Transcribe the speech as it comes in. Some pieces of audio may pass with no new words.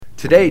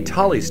Today,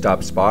 Tali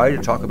stops by to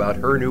talk about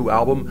her new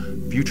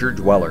album, Future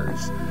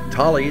Dwellers.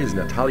 Tali is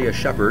Natalia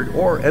Sheppard,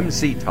 or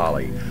MC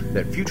Tali.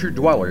 That Future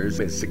Dwellers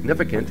is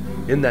significant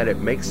in that it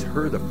makes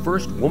her the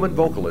first woman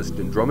vocalist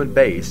in drum and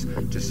bass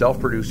to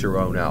self-produce her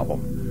own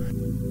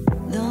album.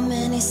 The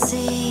many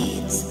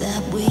seeds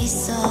that we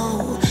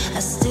sow, I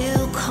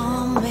still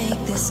can't make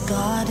this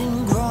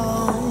garden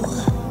grow.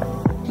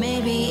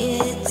 Maybe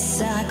it's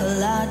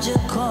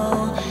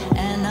psychological,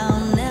 and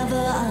I'll never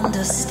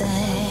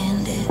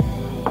understand it.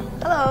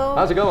 Hello.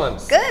 How's it going?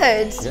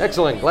 Good.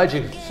 Excellent. Glad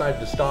you decided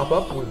to stop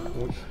up.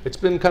 It's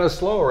been kind of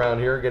slow around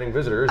here getting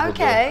visitors with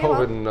the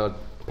COVID and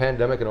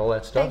pandemic and all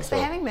that stuff. Thanks for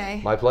having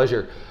me. My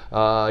pleasure.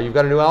 You've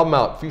got a new album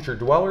out, Future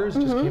Dwellers,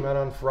 just came out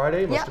on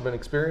Friday. Must have been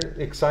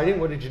exciting.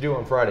 What did you do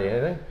on Friday?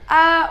 Anything?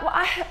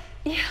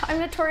 I'm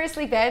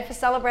notoriously bad for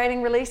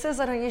celebrating releases.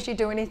 I don't usually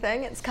do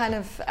anything. It's kind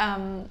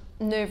of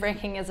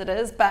nerve-wracking as it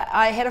is, but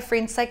I had a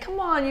friend say, come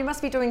on, you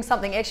must be doing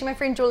something. Actually, my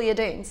friend Julia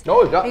Deans.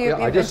 Oh,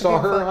 I just saw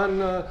her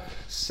on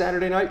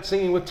Saturday night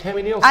singing with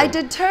Tammy Nielsen. I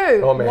did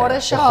too. Oh, man. What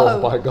a show. Oh,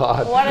 my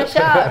God. What a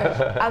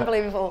show.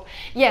 Unbelievable.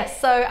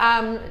 Yes,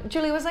 so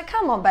Julia was like,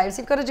 come on, babes,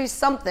 you've got to do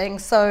something.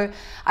 So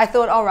I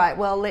thought, all right,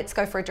 well, let's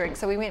go for a drink.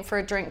 So we went for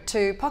a drink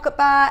to Pocket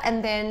Bar,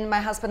 and then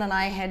my husband and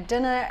I had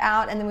dinner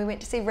out, and then we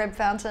went to see Rib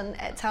Fountain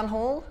at Town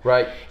Hall.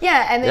 Right.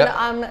 Yeah, and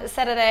then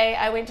Saturday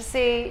I went to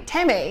see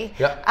Tammy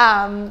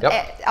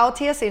at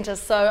Altea Centre.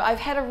 So I've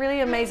had a really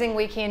amazing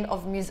weekend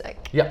of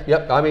music.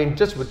 Yep. I mean,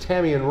 just with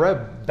Tammy and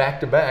Reb back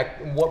to back,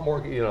 what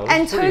more,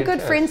 And two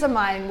good friends of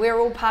mine. We're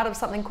all part of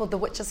something called the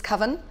Witches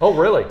Coven. Oh,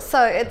 really?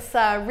 So it's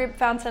Reb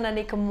Fountain,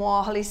 Anika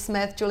Moore, Holly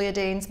Smith, Julia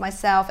Deans,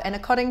 myself, Anna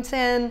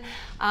Coddington,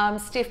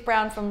 Steph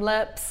Brown from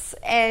Lips,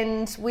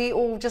 and we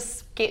all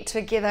just get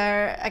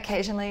together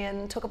occasionally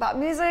and talk about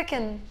music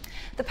and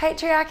the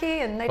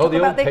patriarchy, and they talk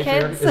about their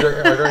kids.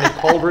 Are there any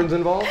cauldrons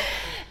involved?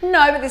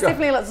 No, but there's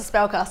definitely lots of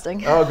spell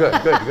casting. Oh, good.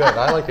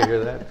 I like to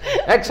hear that.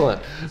 Excellent.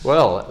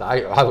 Well,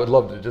 I would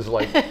love to just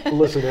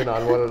listen in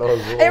on one of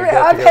those.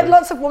 I've had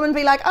lots of women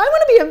be like, I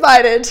want to be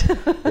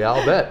invited. Yeah,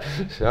 I'll bet.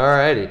 All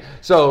righty.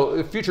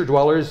 So, Future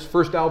Dwellers,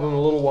 first album in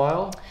a little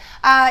while?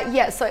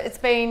 So it's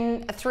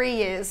been 3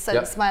 years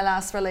since my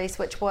last release,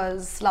 which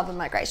was Love and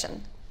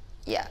Migration.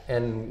 Yeah.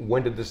 And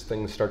when did this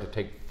thing start to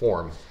take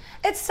form?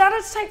 It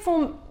started to take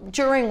form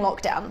during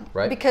lockdown,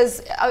 right?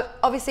 Because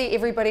obviously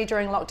everybody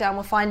during lockdown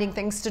were finding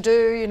things to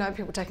do,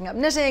 people taking up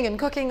knitting and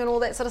cooking and all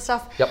that sort of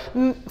stuff.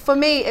 Yep. For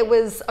me, it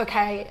was,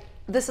 okay,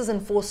 this is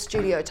enforced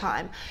studio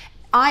time.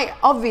 I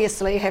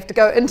obviously have to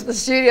go into the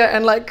studio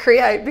and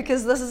create,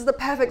 because this is the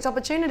perfect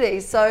opportunity.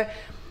 So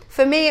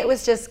for me, it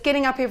was just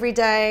getting up every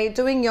day,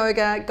 doing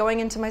yoga, going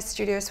into my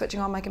studio,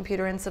 switching on my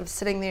computer and sort of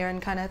sitting there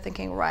and kind of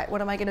thinking, right,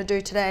 what am I going to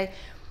do today?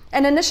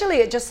 And initially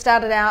it just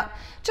started out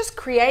just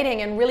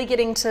creating and really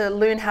getting to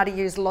learn how to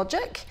use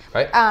Logic.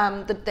 Right.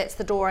 That's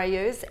the DAW I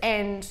use.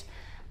 And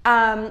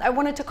I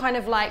wanted to kind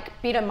of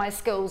better my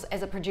skills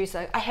as a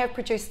producer. I have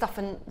produced stuff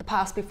in the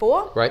past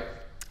before. Right.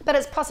 But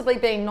it's possibly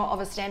being not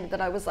of a standard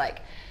that I was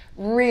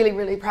really,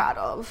 really proud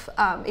of,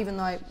 even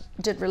though I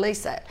did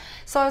release it.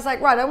 So I was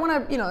like, right, I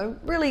want to,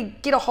 really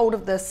get a hold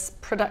of this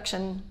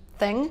production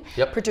thing,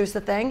 producer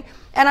thing,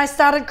 and I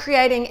started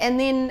creating, and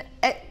then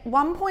at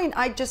one point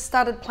I just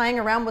started playing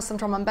around with some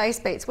drum and bass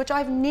beats, which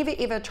I've never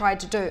ever tried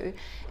to do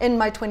in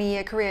my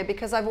 20-year career,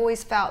 because I've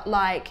always felt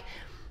like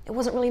it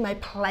wasn't really my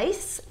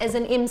place as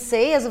an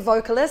MC, as a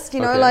vocalist,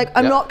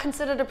 I'm not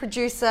considered a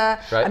producer,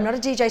 I'm not a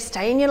DJ,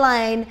 stay in your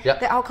lane,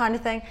 that whole kind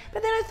of thing.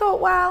 But then I thought,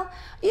 well,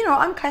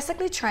 I'm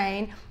classically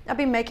trained, I've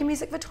been making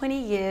music for 20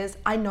 years,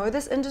 I know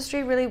this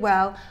industry really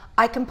well,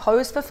 I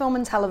compose for film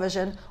and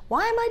television,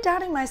 why am I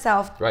doubting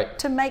myself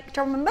to make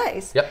drum and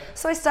bass?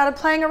 So I started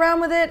playing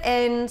around with it,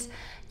 and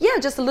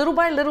just little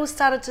by little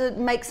started to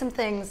make some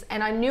things,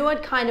 and I knew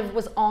I'd kind of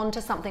was on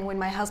to something when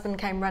my husband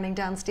came running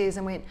downstairs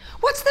and went,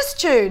 what's this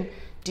tune?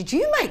 Did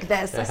you make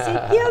this? I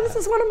said, yeah, this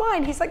is one of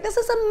mine. He's like, this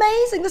is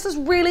amazing, this is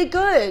really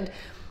good.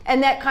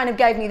 And that kind of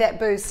gave me that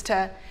boost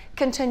to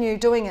continue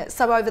doing it.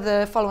 So over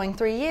the following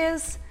 3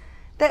 years,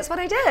 that's what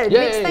I did. Yay.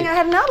 Next thing I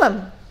had an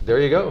album. There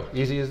you go.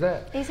 Easy as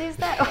that. Easy as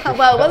that.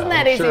 Well, it wasn't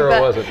that easy, sure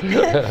but it wasn't.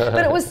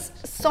 but it was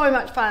so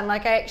much fun. I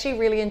actually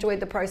really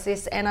enjoyed the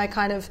process, and I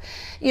kind of,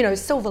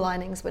 silver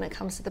linings when it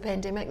comes to the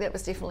pandemic. That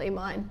was definitely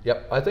mine.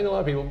 Yep. I think a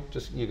lot of people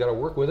you got to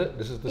work with it.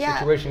 This is the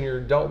situation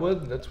you're dealt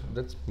with.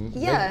 That's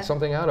make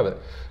something out of it.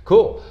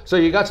 Cool. So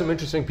you got some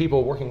interesting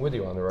people working with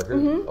you on the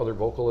record, other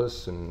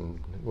vocalists, and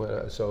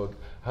so.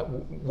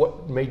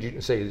 What made you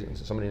say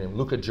somebody named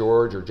Luca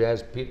George or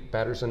Jazz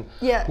Patterson?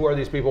 Yeah. Who are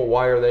these people?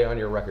 Why are they on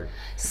your record?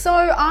 So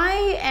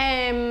I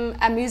am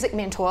a music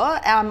mentor.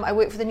 I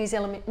work for the New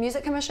Zealand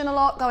Music Commission a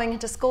lot, going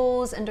into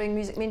schools and doing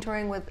music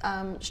mentoring with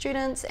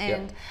students.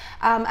 And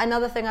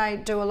another thing I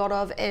do a lot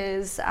of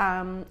is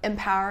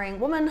empowering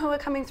women who are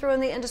coming through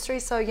in the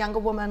industry. So younger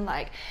women,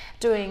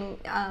 doing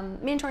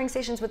mentoring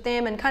sessions with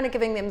them and kind of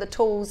giving them the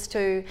tools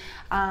to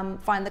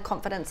find the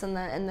confidence and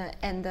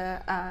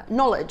the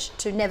knowledge knowledge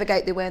to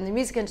navigate their way in the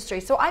music industry.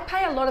 So I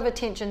pay a lot of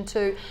attention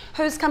to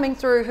who's coming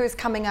through, who's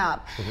coming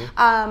up.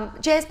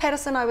 Jazz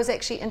Patterson I was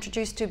actually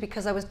introduced to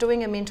because I was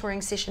doing a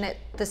mentoring session at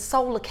the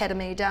Soul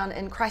Academy down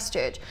in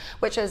Christchurch,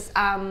 which is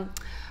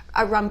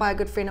run by a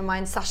good friend of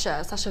mine,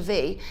 Sasha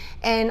V,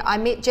 and I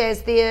met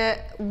Jazz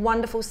there,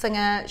 wonderful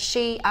singer.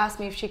 She asked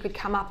me if she could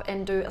come up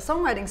and do a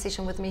songwriting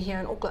session with me here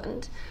in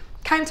Auckland.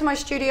 Came to my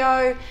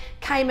studio,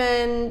 came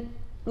in,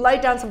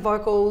 laid down some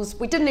vocals.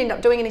 We didn't end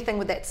up doing anything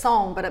with that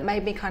song, but it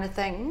made me kind of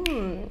think,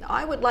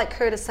 I would like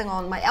her to sing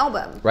on my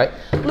album. Right.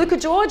 Luca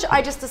George,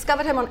 I just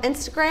discovered him on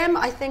Instagram.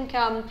 I think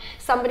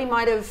somebody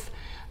might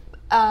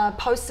have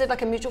posted,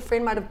 like a mutual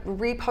friend might have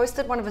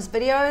reposted one of his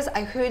videos.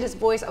 I heard his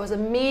voice, I was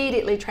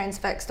immediately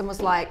transfixed and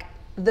was like,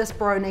 this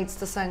bro needs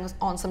to sing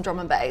on some drum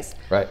and bass.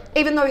 Right.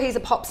 Even though he's a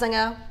pop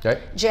singer, right.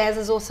 Jazz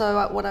is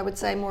also what I would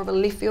say more of a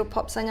left field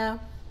pop singer.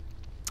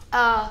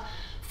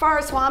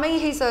 Farah Swami,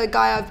 he's a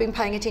guy I've been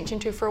paying attention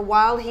to for a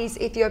while. He's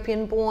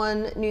Ethiopian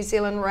born, New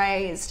Zealand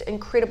raised,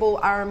 incredible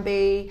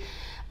R&B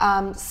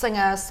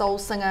singer, soul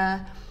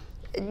singer.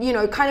 You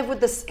know, kind of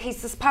with this,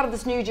 he's this part of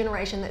this new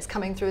generation that's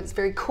coming through. It's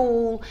very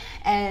cool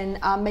and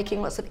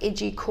making lots of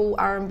edgy, cool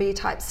R&B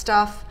type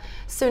stuff.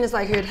 As soon as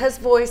I heard his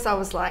voice, I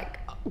was like,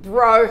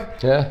 bro,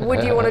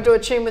 would you want to do a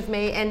tune with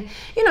me? And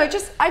you know,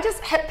 I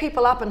just hit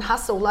people up and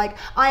hustle, like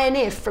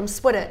INF from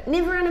Split It.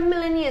 Never in a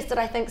million years did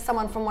I think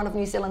someone from one of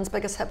New Zealand's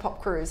biggest hip hop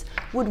crews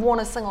would want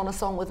to sing on a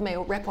song with me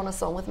or rap on a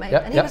song with me.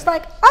 And he was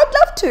like, I'd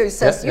love to,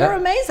 sis, you're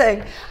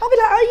amazing. I'll be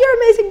like, oh, you're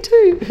amazing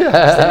too. So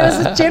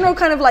there's this general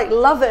kind of like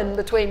love-in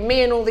between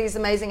me and all these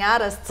amazing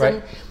artists.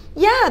 And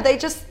yeah,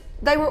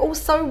 they were all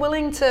so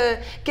willing to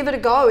give it a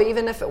go,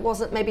 even if it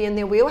wasn't maybe in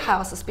their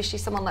wheelhouse, especially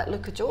someone like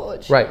Luca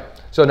George. Right.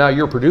 So now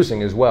you're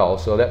producing as well,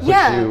 so that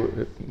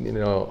puts you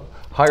know,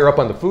 higher up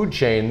on the food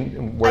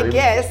chain. Where I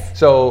guess.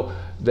 So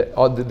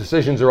the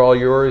decisions are all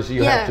yours.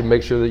 You have to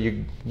make sure that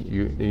you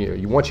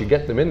once you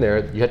get them in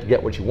there, you have to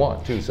get what you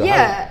want too. So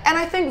and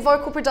I think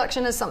vocal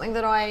production is something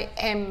that I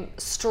am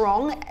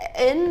strong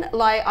in.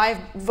 Like, I've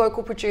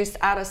vocal produced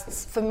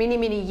artists for many,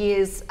 many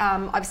years.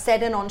 I've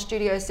sat in on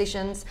studio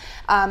sessions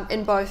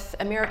in both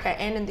America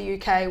and in the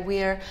UK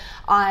where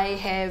I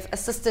have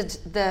assisted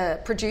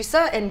the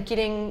producer in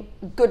getting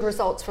good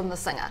results from the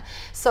singer.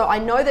 So I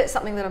know that's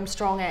something that I'm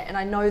strong at, and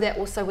I know that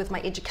also with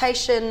my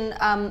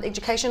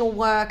educational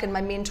work and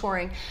my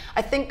mentoring.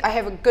 I think I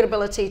have a good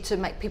ability to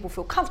make people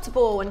feel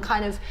comfortable and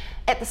kind of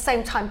at the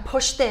same time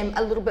push them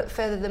a little bit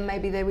further than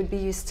maybe they would be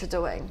used to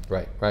doing.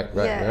 Right. Yeah.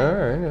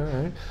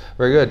 All right.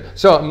 Very good.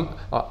 So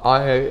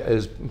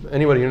as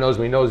anybody who knows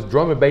me knows,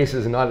 drum and bass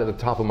is not at the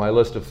top of my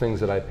list of things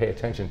that I pay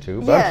attention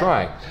to, but I'm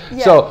trying.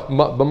 Yeah. So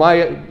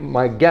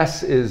my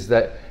guess is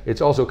that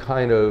it's also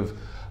kind of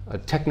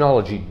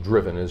technology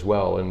driven as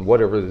well, and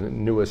whatever the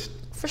newest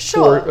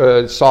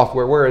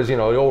software, whereas you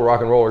know the old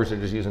rock and rollers are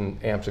just using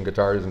amps and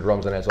guitars and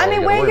drums, and that's all. I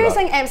mean, we're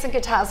using amps and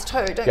guitars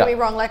too. Don't get me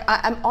wrong. Like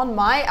I'm on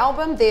my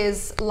album,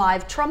 there's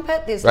live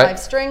trumpet, there's live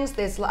strings,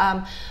 there's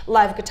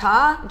live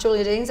guitar.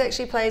 Julia Deans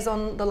actually plays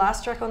on the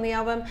last track on the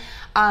album.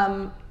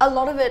 A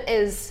lot of it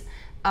is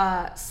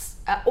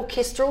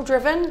orchestral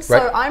driven,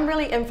 so I'm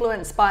really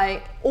influenced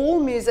by all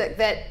music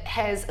that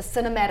has a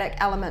cinematic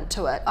element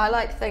to it. I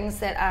like things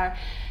that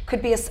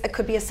could be a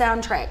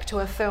soundtrack to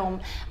a film.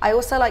 I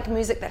also like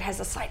music that has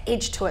a slight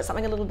edge to it,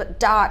 something a little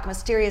bit dark,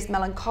 mysterious,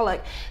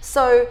 melancholic.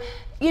 So,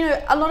 you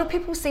know, a lot of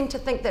people seem to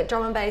think that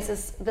drum and bass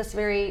is this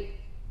very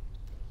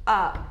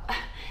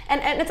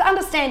and it's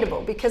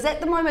understandable, because at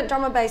the moment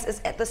drum and bass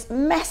is at this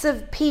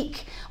massive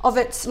peak of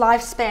its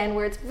lifespan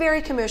where it's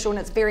very commercial and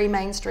it's very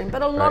mainstream,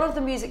 but a lot of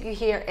the music you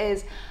hear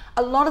is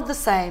a lot of the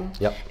same.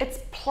 It's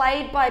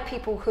played by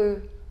people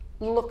who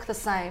look the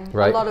same.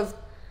 A lot of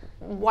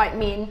white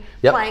men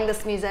playing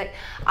this music,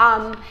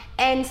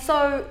 and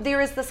so there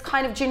is this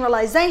kind of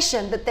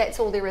generalization that that's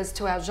all there is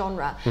to our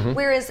genre,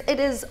 whereas it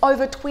is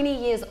over 20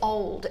 years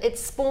old.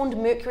 It's spawned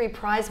Mercury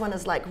Prize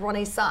winners like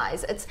Ronnie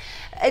Size.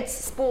 It's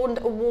spawned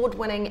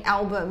award-winning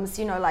albums,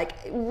 you know, like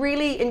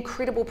really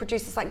incredible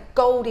producers like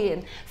Goldie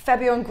and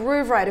Fabio and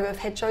Grooverider, who have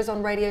had shows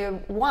on Radio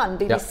 1,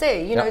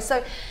 BBC, you know.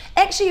 So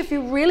actually, if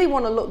you really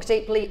want to look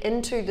deeply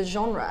into the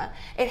genre,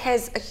 it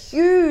has a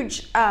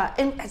huge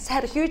it's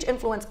had a huge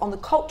influence on the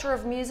culture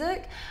of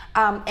music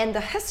and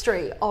the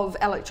history of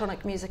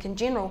electronic music in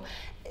general.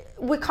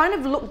 We're kind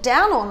of looked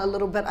down on a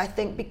little bit, I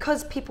think,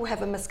 because people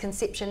have a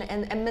misconception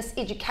and a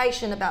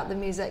miseducation about the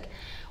music.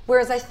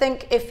 Whereas I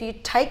think if you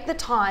take the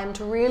time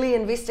to really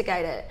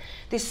investigate it,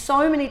 there's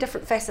so many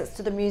different facets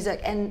to the music,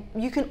 and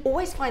you can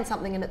always find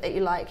something in it that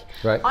you like.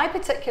 I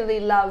particularly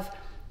love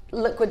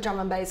liquid drum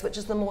and bass, which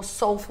is the more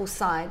soulful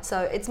side.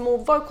 So it's more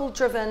vocal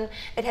driven,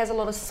 it has a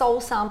lot of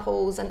soul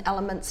samples and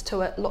elements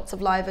to it, lots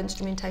of live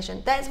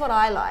instrumentation. That's what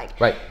I like.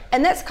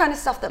 And that's kind of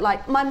stuff that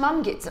like my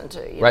mum gets into.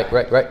 You know?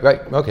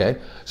 Right. Okay.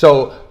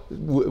 So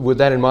with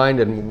that in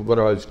mind, and what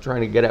I was trying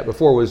to get at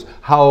before was,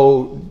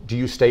 how do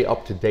you stay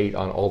up to date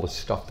on all the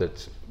stuff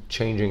that's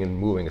changing and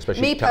moving,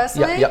 especially me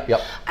personally?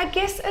 Yep. I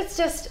guess it's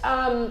just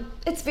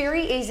it's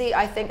very easy,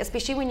 I think,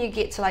 especially when you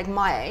get to like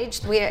my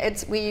age, where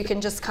you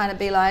can just kind of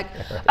be like,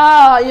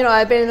 you know,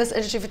 I've been in this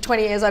industry for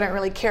 20 years, I don't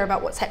really care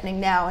about what's happening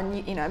now,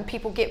 and you know, and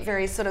people get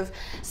very sort of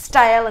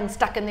stale and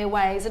stuck in their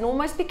ways and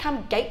almost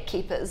become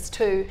gatekeepers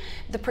to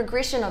the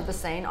progression of the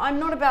scene. I'm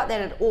not about that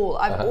at all.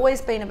 I've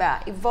always been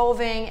about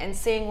evolving and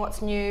seeing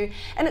what's new,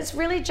 and it's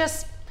really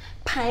just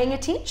paying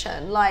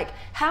attention. Like,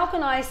 how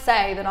can I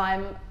say that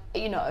I'm,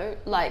 you know,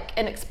 like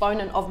an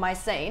exponent of my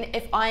scene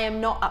if I am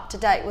not up to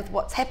date with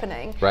what's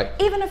happening? Right.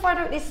 Even if I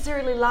don't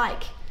necessarily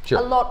like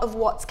a lot of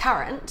what's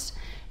current,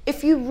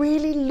 if you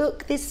really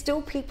look, there's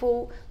still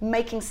people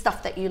making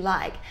stuff that you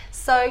like.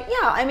 So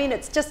yeah, I mean,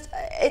 it's just,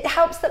 it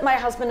helps that my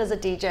husband is a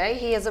DJ.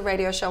 He has a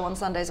radio show on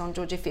Sundays on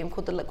George FM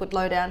called The Liquid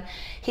Lowdown.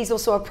 He's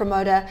also a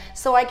promoter,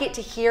 so I get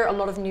to hear a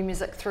lot of new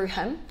music through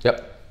him.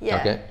 Yep. Yeah.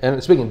 Okay.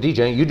 And speaking of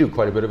DJing, you do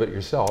quite a bit of it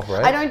yourself,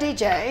 right? I don't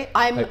DJ.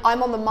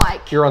 I'm on the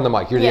mic. You're on the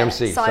mic. You're the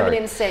MC. So I'm an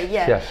MC.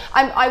 Yeah.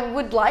 I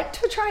would like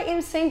to try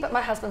emceeing, but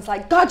my husband's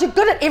like, God, you're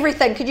good at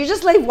everything. Could you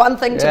just leave one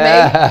thing to me?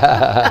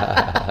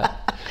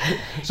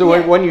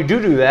 So when you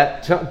do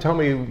that, tell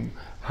me,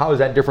 how is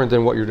that different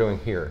than what you're doing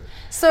here?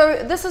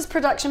 So this is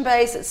production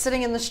based. It's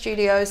sitting in the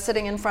studio,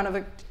 sitting in front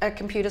of a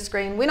computer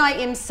screen. When I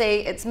MC,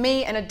 it's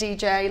me and a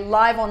DJ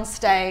live on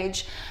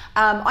stage.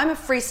 I'm a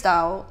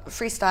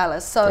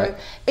freestylist, so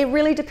it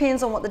really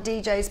depends on what the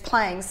DJ's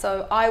playing.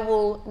 So I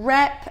will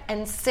rap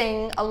and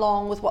sing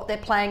along with what they're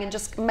playing and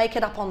just make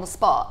it up on the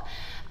spot.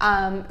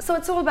 So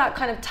it's all about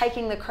kind of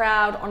taking the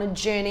crowd on a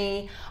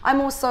journey. I'm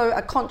also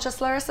a conscious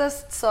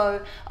lyricist,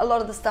 so a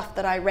lot of the stuff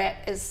that I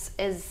rap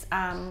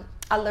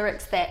are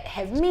lyrics that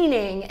have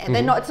meaning, and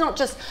they're not. It's not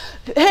just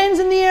hands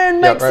in the air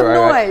and make some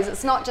noise.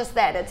 It's not just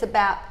that. It's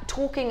about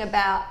talking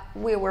about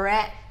where we're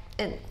at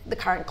in the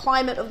current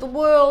climate of the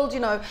world, you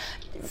know,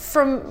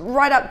 from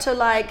right up to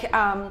like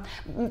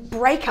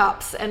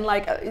breakups and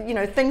like, you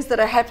know, things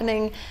that are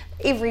happening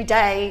every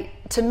day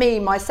to me,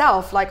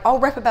 myself. Like, I'll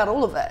rap about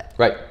all of it.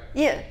 Right.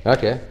 Yeah.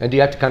 Okay. And do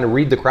you have to kind of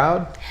read the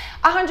crowd?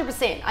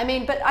 100%. I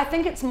mean, but I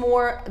think it's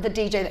more the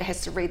DJ that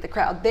has to read the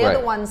crowd. They're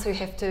the ones who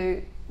have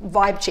to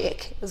vibe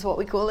check, is what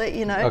we call it,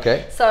 you know.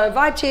 Okay. So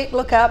vibe check,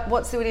 look up,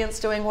 what's the audience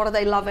doing, what are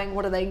they loving,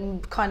 what are they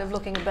kind of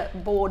looking a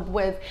bit bored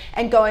with,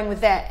 and going with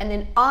that. And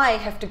then I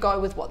have to go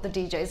with what the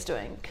DJ's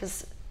doing,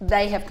 because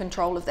they have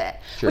control of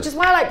that. Sure. Which is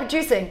why I like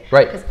producing.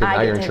 Right, because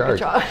now you're in charge.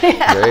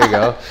 There you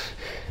go.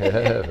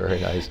 Very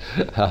nice.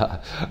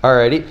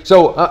 Alrighty.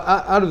 So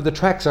out of the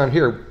tracks on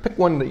here, pick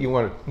one that you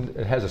want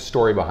that has a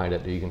story behind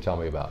it that you can tell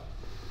me about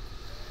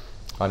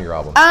on your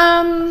album.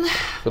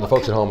 For the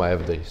folks at home, I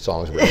have the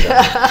songs written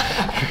down.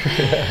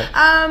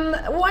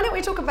 Why don't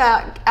we talk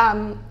about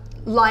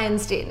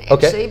Lion's Den,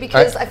 actually,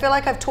 because I feel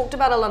like I've talked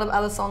about a lot of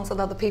other songs with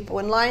other people,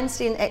 and Lion's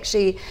Den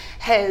actually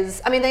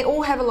has, I mean, they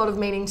all have a lot of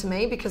meaning to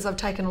me because I've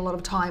taken a lot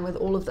of time with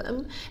all of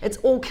them. It's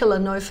all killer,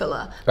 no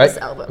filler, this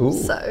album. Ooh.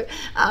 So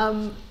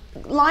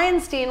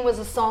Lion's Den was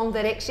a song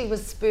that actually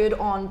was spurred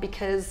on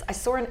because I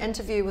saw an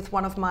interview with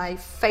one of my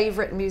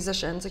favorite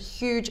musicians, a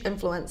huge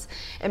influence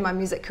in my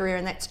music career,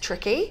 and that's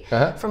Tricky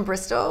from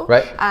Bristol.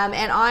 Right.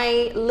 And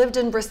I lived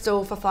in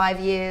Bristol for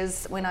 5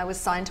 years when I was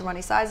signed to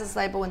Ronnie Sizer's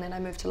label, and then I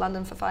moved to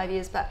London for 5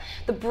 years. But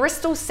the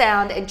Bristol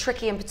sound, and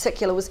Tricky in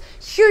particular, was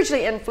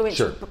hugely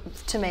influential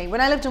to me.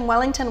 When I lived in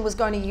Wellington and was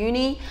going to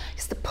uni, I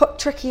used to put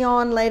Tricky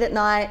on late at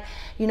night,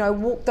 you know,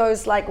 walk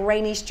those like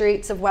rainy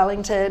streets of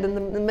Wellington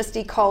and the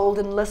misty cold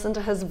and listen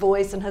to his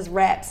voice and his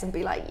raps and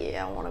be like,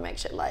 yeah, I want to make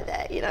shit like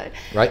that, you know.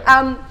 Right.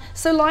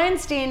 So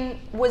Lion's Den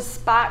was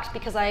sparked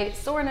because I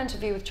saw an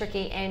interview with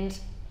Tricky, and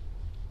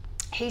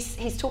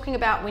he's talking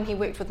about when he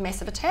worked with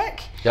Massive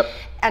Attack,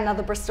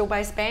 another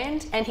Bristol-based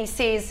band, and he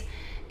says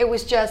it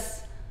was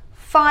just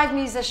 5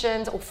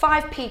 musicians or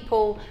 5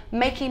 people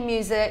making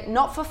music,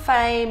 not for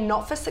fame,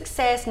 not for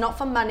success, not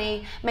for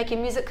money,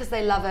 making music because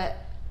they love it,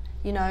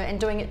 you know, and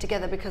doing it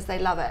together because they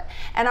love it.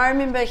 And I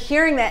remember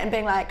hearing that and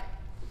being like,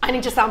 I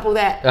need to sample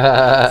that.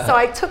 So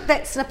I took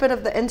that snippet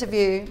of the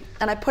interview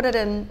and I put it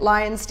in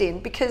Lion's Den,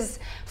 because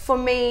for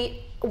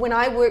me, when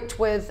I worked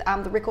with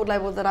the record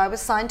label that I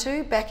was signed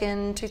to back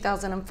in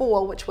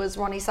 2004, which was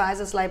Ronnie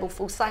Sizer's label,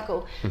 Full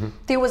Cycle,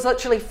 there was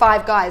literally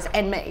 5 guys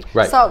and me.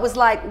 Right. So it was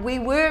like we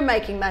were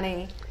making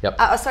money.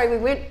 Sorry, we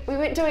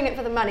weren't doing it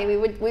for the money.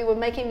 We were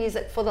making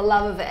music for the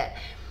love of it.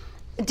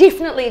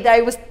 Definitely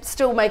they were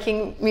still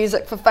making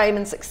music for fame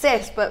and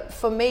success, but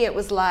for me it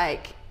was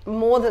like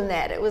more than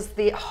that. It was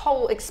the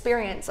whole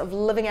experience of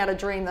living out a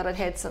dream that I'd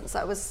had since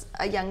I was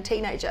a young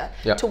teenager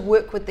to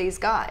work with these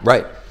guys.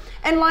 Right.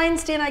 And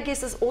Lion's Den, I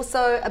guess, is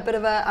also a bit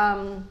of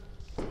a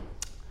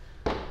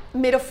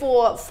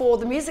metaphor for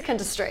the music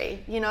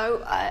industry, you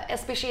know,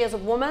 especially as a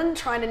woman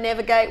trying to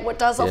navigate what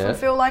does often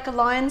feel like a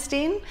lion's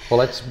den. Well,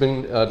 that's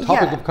been a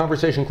topic of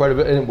conversation quite a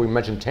bit, and we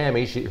mentioned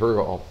Tammy.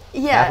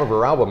 Half of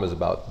her album is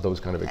about those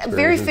kind of experiences. A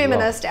very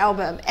feminist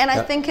album, and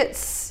I think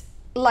it's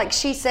like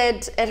she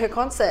said at her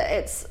concert.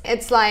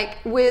 It's like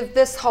with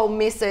this whole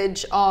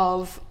message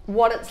of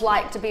what it's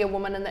like to be a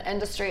woman in the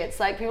industry. It's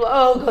like people,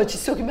 oh God,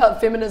 she's talking about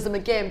feminism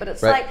again, but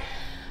it's like,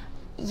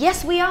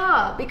 Yes, we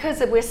are, because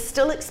we're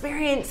still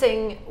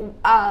experiencing,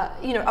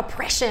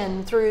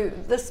 oppression through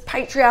this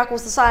patriarchal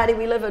society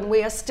we live in.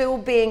 We are still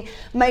being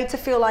made to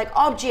feel like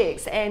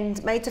objects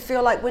and made to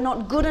feel like we're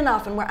not good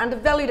enough and we're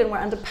undervalued and we're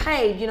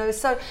underpaid,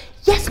 So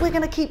yes, we're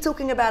going to keep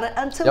talking about it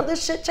until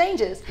this shit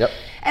changes.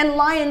 And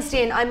Lion's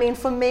Den, I mean,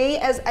 for me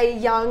as a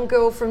young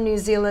girl from New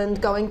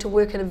Zealand going to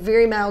work in a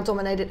very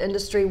male-dominated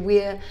industry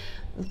where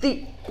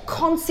the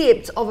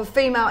concept of a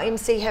female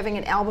MC having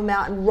an album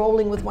out and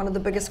rolling with one of the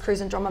biggest crews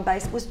in drum and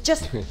bass was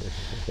just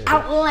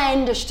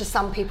outlandish to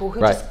some people who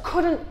just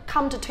couldn't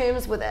come to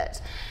terms with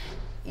it.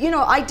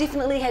 I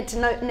definitely had to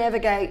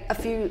navigate a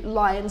few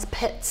Lions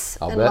pits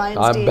and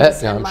Lions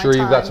Dens. I'm sure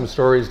you've got some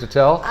stories to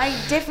tell. I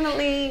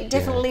definitely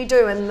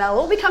do, and they'll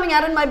all be coming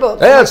out in my book.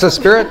 Yeah, it's the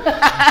spirit.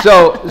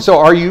 So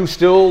are you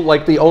still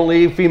like the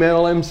only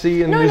female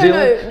MC in New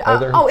Zealand?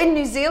 No. In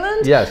New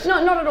Zealand? Yes.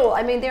 No, not at all.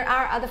 I mean, there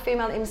are other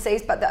female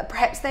MCs, but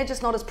perhaps they're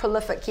just not as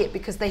prolific yet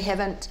because they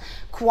haven't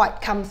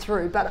quite come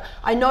through. But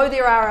I know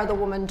there are other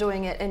women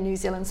doing it in New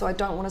Zealand, so I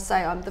don't want to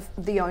say I'm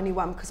the only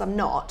one, because I'm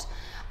not.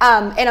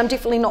 And I'm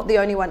definitely not the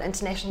only one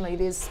internationally.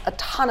 There's a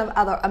ton of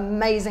other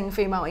amazing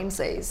female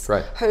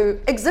MCs who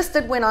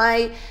existed when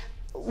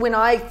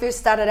I first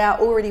started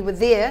out, already were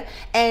there,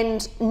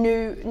 and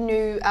new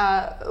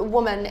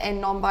women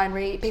and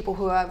non-binary people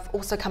who are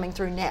also coming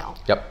through now.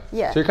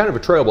 Yeah. So you're kind of a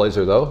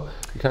trailblazer, though.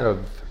 You kind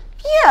of.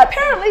 Yeah,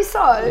 apparently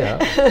so.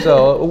 Yeah.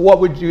 So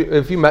what would you,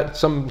 if you met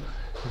some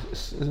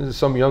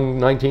young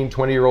 19,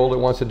 20-year-old that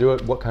wants to do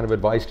it, what kind of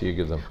advice do you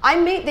give them? I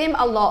meet them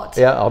a lot.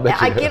 Yeah, I'll bet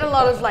you do. I get a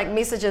lot of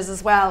messages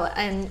as well,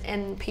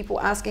 and people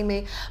asking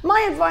me.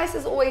 My advice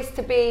is always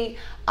to be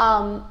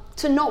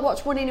to not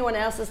watch what anyone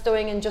else is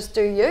doing and just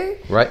do you.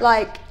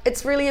 Right.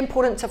 It's really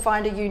important to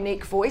find a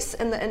unique voice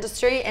in the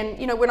industry. And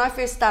when I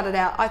first started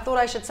out, I thought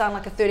I should sound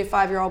like a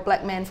 35-year-old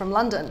black man from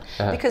London,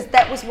 because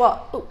that was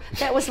what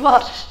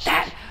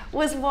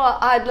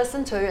I'd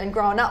listened to and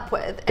grown up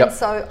with. And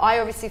so I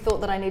obviously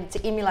thought that I needed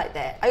to emulate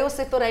that. I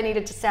also thought I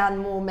needed to sound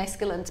more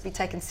masculine to be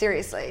taken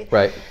seriously.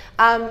 Right.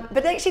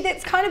 But actually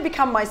that's kind of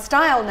become my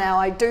style now.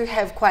 I do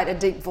have quite a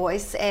deep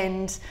voice,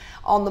 and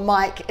on the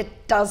mic it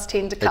does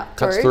tend to cut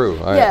through. Cuts through.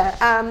 Right.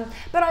 Yeah.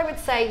 But I would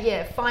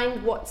say,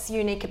 find what's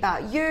unique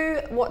about you.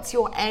 What's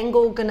your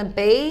angle gonna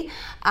be?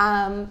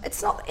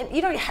 It's not,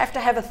 you don't have to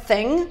have a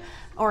thing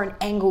or an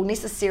angle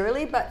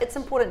necessarily, but it's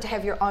important to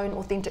have your own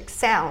authentic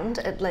sound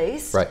at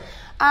least. Right.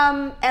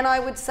 And I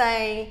would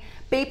say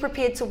be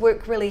prepared to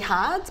work really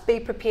hard, be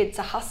prepared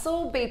to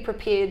hustle, be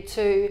prepared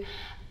to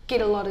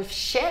get a lot of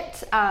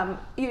shit.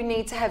 You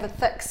need to have a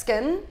thick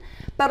skin,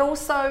 but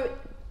also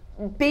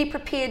be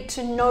prepared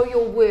to know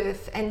your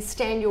worth and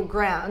stand your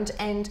ground.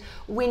 And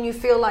when you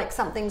feel like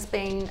something's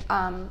been,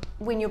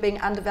 when you're being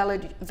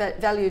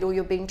undervalued or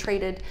you're being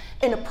treated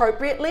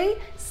inappropriately,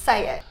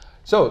 say it.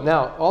 So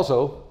now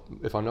also,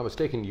 if I'm not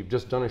mistaken, you've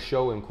just done a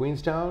show in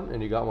Queenstown,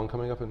 and you got one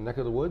coming up in the neck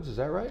of the woods, is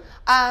that right?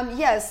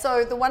 Yeah,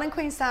 so the one in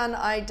Queenstown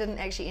I didn't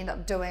actually end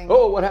up doing.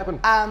 Oh, what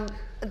happened?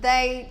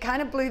 They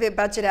kind of blew their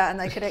budget out, and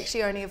they could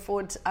actually only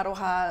afford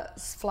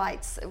Aroha's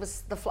flights. It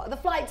was the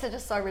flights are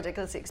just so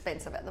ridiculously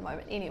expensive at the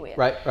moment anywhere.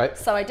 Right.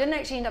 So I didn't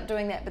actually end up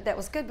doing that, but that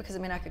was good because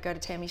it meant I could go to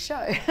Tammy's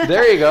show.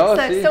 There you go.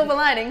 So silver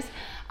linings.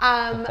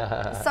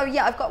 So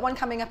yeah, I've got one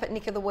coming up at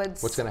Neck of the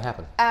Woods. What's going to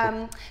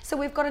happen? So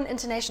we've got an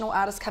international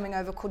artist coming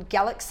over called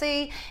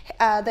Galaxy.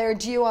 They're a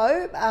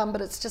duo,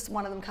 but it's just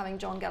one of them coming,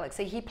 John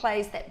Galaxy. He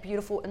plays that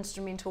beautiful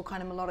instrumental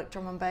kind of melodic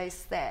drum and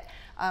bass that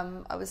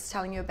I was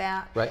telling you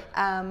about. Right.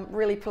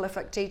 Really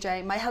prolific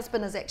DJ. My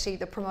husband is actually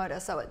the promoter,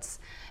 so it's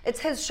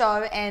his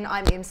show, and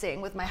I'm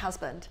emceeing with my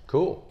husband.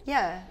 Cool.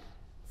 Yeah.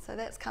 So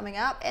that's coming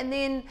up, and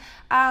then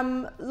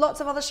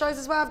lots of other shows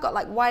as well. I've got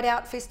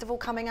Whiteout Festival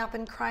coming up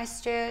in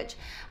Christchurch,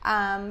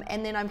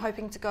 and then I'm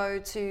hoping to go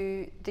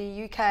to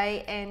the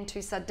UK and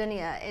to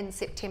Sardinia in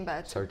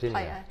September.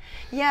 Sardinia.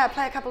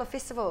 Play a couple of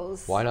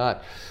festivals. Why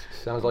not?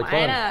 Sounds like Why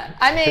fun. not?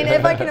 I mean,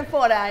 if I can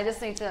afford it, I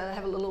just need to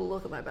have a little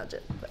look at my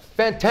budget.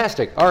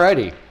 Fantastic.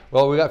 Alrighty.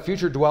 Well, we got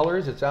Future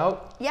Dwellers. It's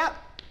out. Yep.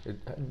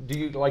 Do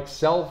you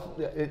sell?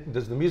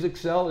 Does the music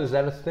sell? Is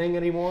that a thing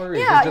anymore?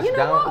 Yeah, is it just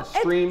down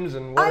streams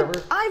and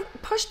whatever? I've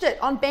pushed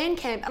it on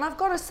Bandcamp, and I've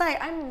got to say,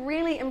 I'm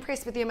really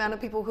impressed with the amount of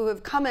people who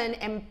have come in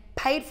and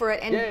paid for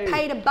it and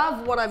paid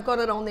above what I've got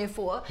it on there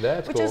for.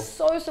 That's which cool. is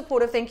so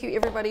supportive. Thank you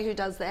everybody who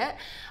does that.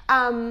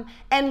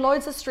 And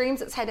loads of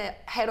streams. It's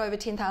had over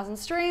 10,000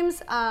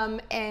 streams,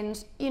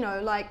 and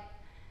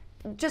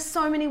just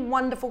so many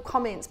wonderful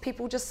comments.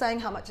 People just saying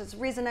how much it's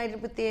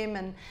resonated with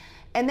them,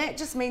 and that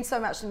just means so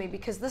much to me,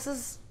 because this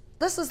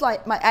is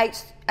like my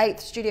eighth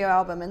studio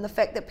album, and the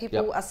fact that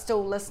people are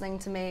still listening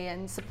to me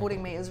and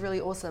supporting me is really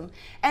awesome.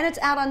 And it's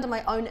out under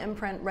my own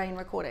imprint, Rain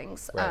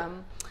Recordings. Right.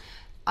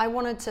 I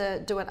wanted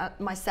to do it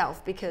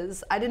myself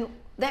because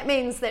that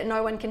means that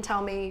no one can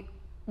tell me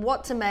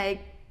what to make,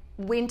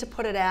 when to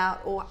put it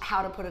out, or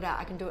how to put it out.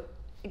 I can do it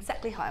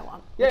exactly how I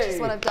want, which is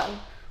what I've done.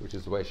 Which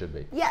is the way it should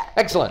be. Yeah.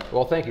 Excellent.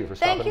 Well, thank you for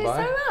stopping by. Thank you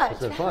so much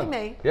It's been for fun.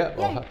 having me. Yeah,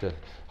 we'll have to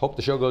hope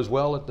the show goes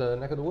well at the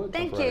Neck of the Woods.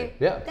 Thank on Friday.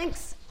 you. Yeah.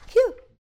 Thanks.